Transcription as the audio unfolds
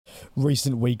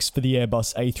Recent weeks for the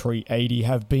Airbus A380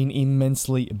 have been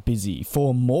immensely busy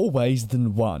for more ways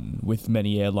than one, with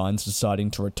many airlines deciding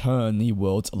to return the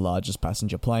world's largest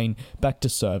passenger plane back to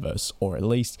service, or at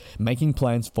least making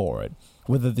plans for it.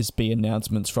 Whether this be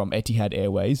announcements from Etihad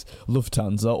Airways,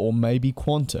 Lufthansa, or maybe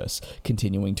Qantas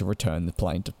continuing to return the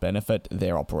plane to benefit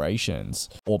their operations.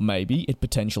 Or maybe it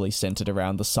potentially centered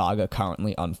around the saga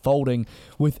currently unfolding,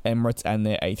 with Emirates and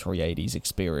their A380s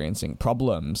experiencing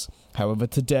problems. However,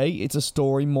 today it's a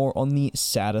story more on the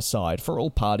sadder side for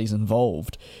all parties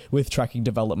involved, with tracking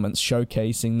developments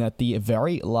showcasing that the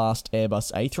very last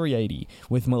Airbus A380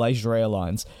 with Malaysia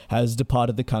Airlines has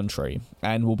departed the country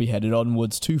and will be headed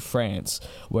onwards to France,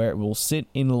 where it will sit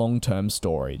in long-term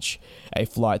storage. A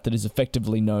flight that is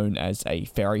effectively known as a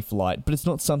ferry flight, but it's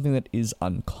not something that is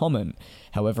uncommon.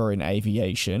 However, in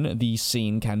aviation, the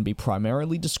scene can be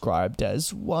primarily described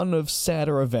as one of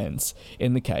sadder events,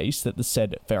 in the case that the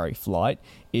said ferry flight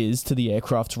is to the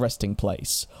aircraft's resting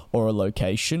place, or a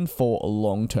location for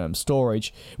long-term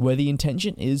storage, where the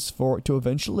intention is for it to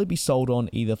eventually be sold on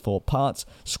either for parts,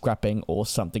 scrapping, or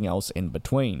something else in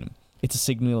between. It's a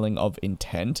signalling of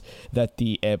intent that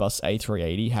the Airbus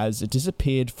A380 has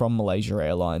disappeared from Malaysia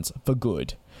Airlines for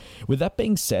good. With that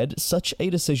being said, such a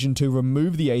decision to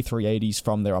remove the A380s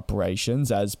from their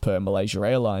operations, as per Malaysia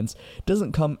Airlines,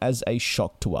 doesn't come as a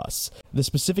shock to us. The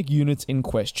specific units in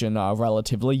question are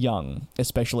relatively young,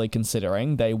 especially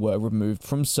considering they were removed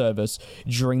from service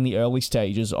during the early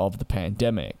stages of the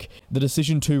pandemic. The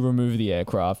decision to remove the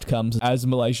aircraft comes as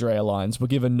Malaysia Airlines were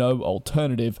given no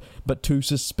alternative but to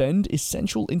suspend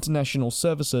essential international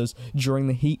services during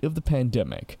the heat of the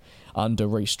pandemic. Under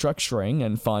restructuring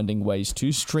and finding ways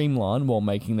to streamline while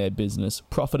making their business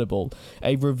profitable,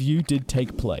 a review did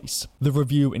take place. The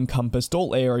review encompassed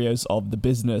all areas of the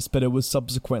business, but it was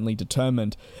subsequently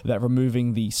determined that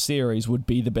removing the series would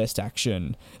be the best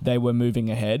action. They were moving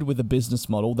ahead with a business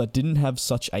model that didn't have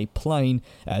such a plane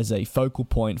as a focal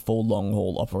point for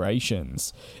long-haul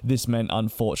operations. This meant,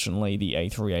 unfortunately, the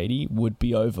A380 would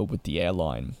be over with the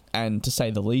airline. And to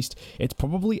say the least, it's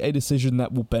probably a decision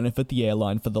that will benefit the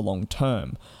airline for the long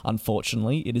term.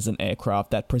 Unfortunately, it is an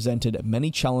aircraft that presented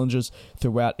many challenges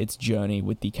throughout its journey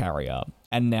with the carrier.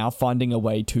 And now finding a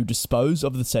way to dispose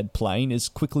of the said plane is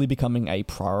quickly becoming a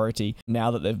priority now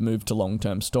that they've moved to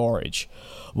long-term storage.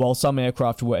 While some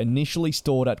aircraft were initially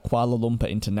stored at Kuala Lumpur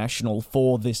International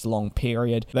for this long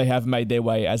period, they have made their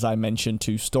way, as I mentioned,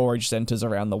 to storage centres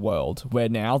around the world, where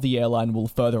now the airline will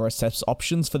further assess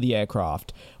options for the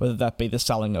aircraft, whether that be the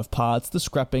selling of parts, the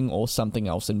scrapping, or something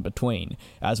else in between.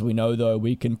 As we know though,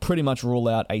 we can pretty much rule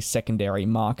out a secondary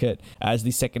market, as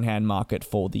the second-hand market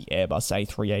for the Airbus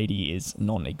A380 is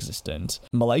non-existent.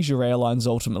 Malaysia Airlines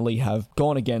ultimately have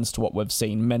gone against what we've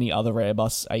seen many other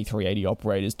Airbus A380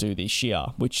 operators do this year,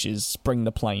 which is bring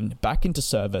the plane back into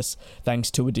service thanks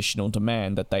to additional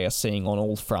demand that they are seeing on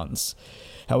all fronts.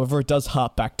 However, it does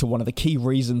hark back to one of the key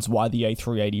reasons why the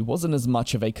A380 wasn't as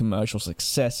much of a commercial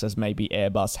success as maybe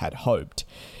Airbus had hoped.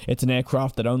 It's an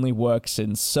aircraft that only works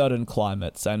in certain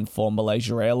climates, and for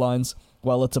Malaysia Airlines,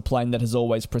 well, it's a plane that has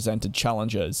always presented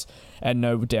challenges, and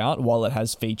no doubt, while it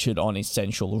has featured on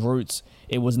essential routes,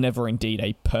 it was never indeed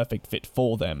a perfect fit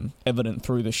for them, evident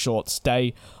through the short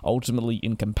stay, ultimately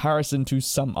in comparison to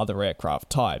some other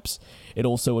aircraft types. It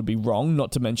also would be wrong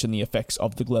not to mention the effects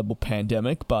of the global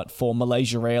pandemic, but for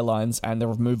Malaysia Airlines and the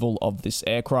removal of this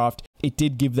aircraft, it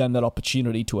did give them that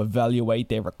opportunity to evaluate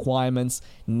their requirements,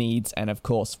 needs, and of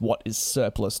course what is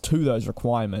surplus to those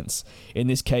requirements. In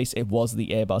this case, it was the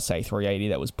Airbus A380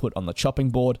 that was put on the chopping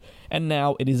board, and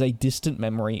now it is a distant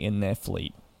memory in their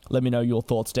fleet. Let me know your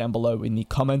thoughts down below in the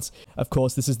comments. Of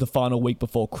course, this is the final week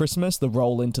before Christmas, the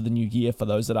roll into the new year for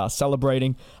those that are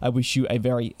celebrating. I wish you a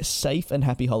very safe and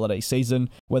happy holiday season,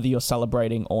 whether you're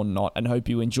celebrating or not, and hope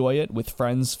you enjoy it with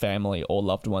friends, family, or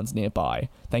loved ones nearby.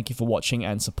 Thank you for watching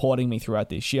and supporting me throughout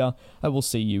this year. I will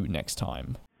see you next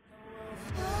time.